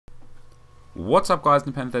What's up guys,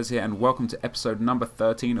 NepentheZ here and welcome to episode number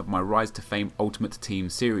 13 of my Rise to Fame Ultimate Team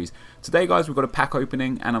series. Today guys, we've got a pack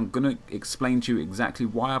opening and I'm going to explain to you exactly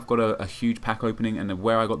why I've got a huge pack opening and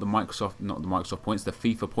where I got the Microsoft points, the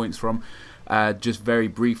FIFA points from, just very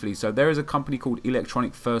briefly. So there is a company called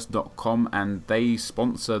electronicfirst.com and they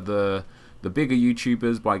sponsor the bigger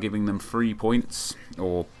YouTubers by giving them free points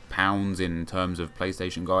or pounds in terms of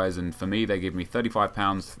PlayStation guys, and for me they give me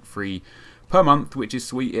 £35 free per month, which is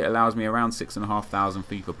sweet. It allows me around 6,500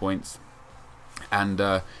 FIFA points, and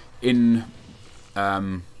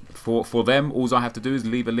for them, all I have to do is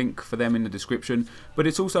leave a link for them in the description. But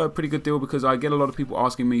it's also a pretty good deal because I get a lot of people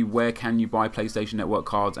asking me where can you buy PlayStation Network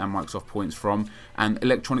cards and Microsoft points from, and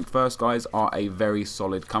Electronic First guys are a very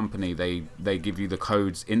solid company. They give you the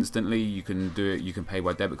codes instantly. You can do it. You can pay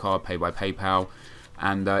by debit card, pay by PayPal.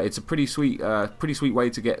 And it's a pretty sweet way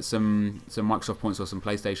to get some Microsoft points or some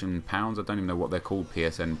PlayStation pounds. I don't even know what they're called,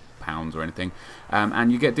 PSN pounds or anything.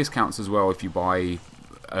 And you get discounts as well if you buy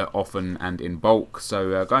often and in bulk.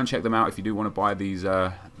 So go and check them out if you do want to buy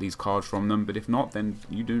these cards from them. But if not, then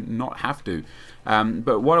you do not have to.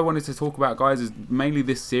 But what I wanted to talk about, guys, is mainly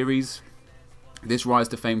this series. This Rise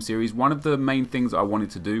to Fame series. One of the main things I wanted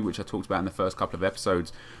to do, which I talked about in the first couple of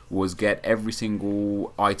episodes, was get every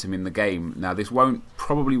single item in the game. Now this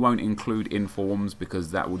probably won't include informs because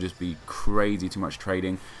that will just be crazy too much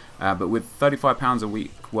trading. But with £35 a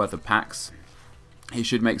week worth of packs, it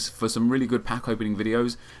should make for some really good pack opening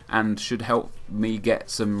videos and should help me get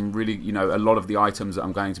some really, a lot of the items that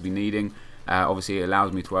I'm going to be needing. Obviously it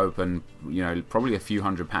allows me to open, probably a few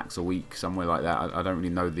hundred packs a week, somewhere like that. I don't really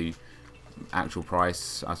know the actual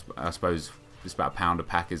price. I suppose it's about £1 a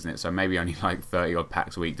pack, isn't it? So maybe only like 30 odd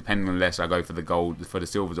packs a week, depending unless I go for the gold, for the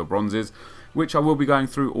silvers or bronzes, which I will be going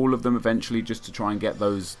through all of them eventually just to try and get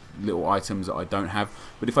those little items that I don't have.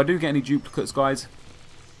 But if I do get any duplicates, guys,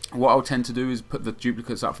 what I'll tend to do is put the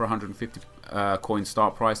duplicates up for 150 coin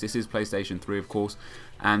start price. This is PlayStation 3, of course,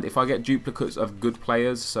 and if I get duplicates of good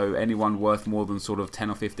players, so anyone worth more than sort of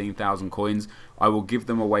 10 or 15,000 coins, I will give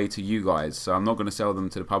them away to you guys. So I'm not going to sell them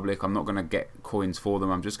to the public. I'm not going to get coins for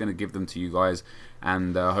them. I'm just going to give them to you guys,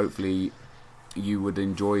 and hopefully you would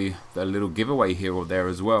enjoy a little giveaway here or there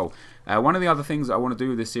as well. One of the other things I want to do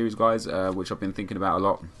with this series, guys, which I've been thinking about a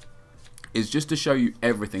lot, is just to show you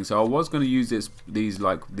everything. So I was going to use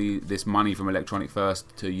this money from Electronic First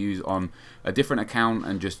to use on a different account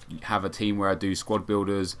and just have a team where I do squad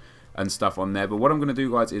builders and stuff on there. But what I'm going to do,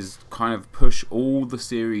 guys, is kind of push all the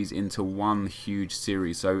series into one huge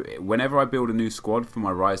series. So whenever I build a new squad for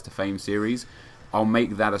my Rise to Fame series, I'll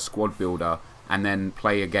make that a squad builder and then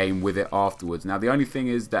play a game with it afterwards. Now the only thing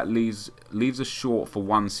is that leaves us short for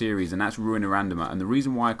one series, and that's Ruiner Randomer. And the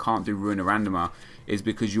reason why I can't do Ruiner Randomer is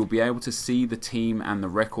because you'll be able to see the team and the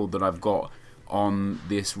record that I've got on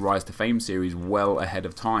this Rise to Fame series well ahead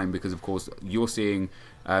of time, because of course you're seeing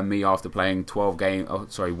me after playing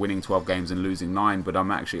winning 12 games and losing 9, but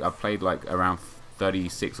I've played like around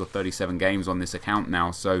 36 or 37 games on this account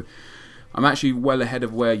now, so I'm actually well ahead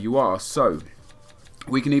of where you are. So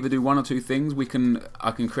we can either do one or two things.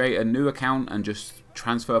 I can create a new account and just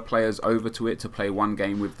transfer players over to it to play one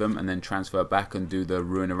game with them and then transfer back and do the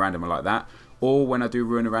Ruiner Randomer like that. Or when I do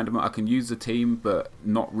Ruiner Randomer, I can use the team but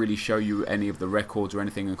not really show you any of the records or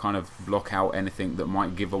anything and kind of block out anything that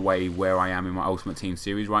might give away where I am in my Ultimate Team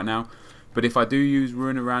series right now. But if I do use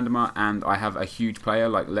Ruiner Randomer and I have a huge player,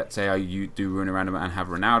 like let's say I do Ruiner Randomer and have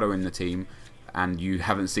Ronaldo in the team, and you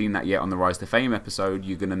haven't seen that yet on the Rise to Fame episode,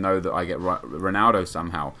 you're going to know that I get Ronaldo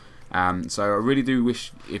somehow. So I really do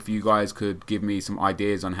wish if you guys could give me some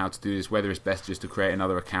ideas on how to do this, whether it's best just to create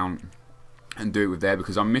another account and do it with there,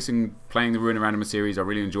 because I'm missing playing the Ruiner Randomer series. I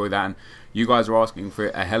really enjoy that, and you guys are asking for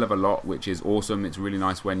it a hell of a lot, which is awesome. It's really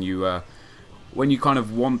nice when you kind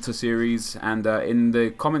of want a series. And in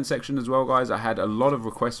the comment section as well, guys, I had a lot of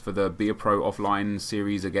requests for the Be a Pro Offline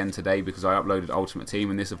series again today because I uploaded Ultimate Team,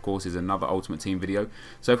 and this of course is another Ultimate Team video.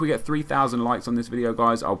 So if we get 3,000 likes on this video,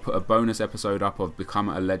 guys, I'll put a bonus episode up of Become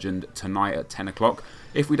a Legend tonight at 10 o'clock.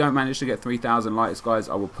 If we don't manage to get 3,000 likes, guys,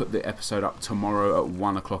 I will put the episode up tomorrow at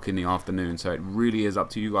 1 o'clock in the afternoon. So it really is up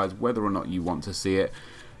to you guys whether or not you want to see it.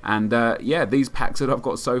 And yeah, these packs that I've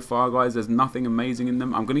got so far, guys, there's nothing amazing in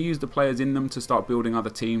them. I'm going to use the players in them to start building other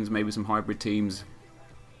teams, maybe some hybrid teams,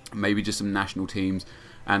 maybe just some national teams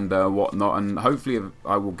and whatnot, and hopefully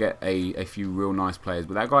I will get a few real nice players.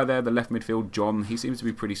 But that guy there, the left midfield, John, he seems to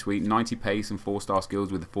be pretty sweet. 90 pace and 4-star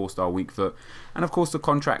skills with a 4-star weak foot, and of course the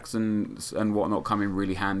contracts and whatnot come in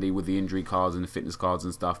really handy with the injury cards and the fitness cards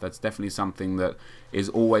and stuff. That's definitely something that is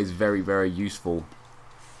always very, very useful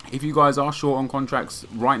If you guys are short on contracts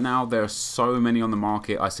right now, there are so many on the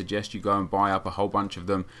market. I suggest you go and buy up a whole bunch of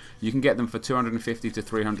them. You can get them for 250 to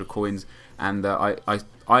 300 coins, and I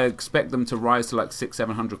expect them to rise to like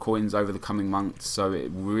 600-700 coins over the coming months. So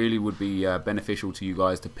it really would be beneficial to you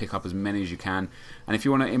guys to pick up as many as you can. And if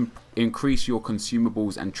you want to increase your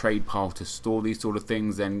consumables and trade pile to store these sort of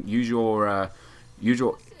things, then use your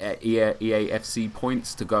EAFC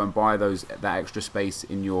points to go and buy that extra space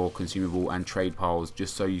in your consumable and trade piles,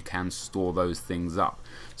 just so you can store those things up.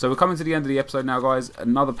 So we're coming to the end of the episode now, guys.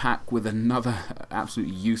 Another pack with another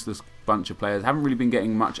absolutely useless bunch of players. Haven't really been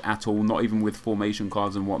getting much at all, not even with formation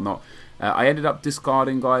cards and whatnot. I ended up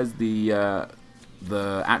discarding, guys, the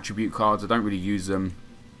attribute cards. I don't really use them,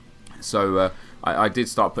 so I did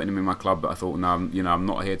start putting them in my club, but I thought, no, I'm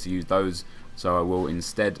not here to use those, so I will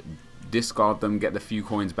instead discard them, get the few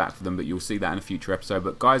coins back for them, but you'll see that in a future episode.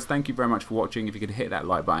 But guys, thank you very much for watching. If you could hit that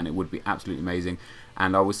like button, it would be absolutely amazing,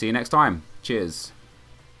 and I will see you next time. Cheers.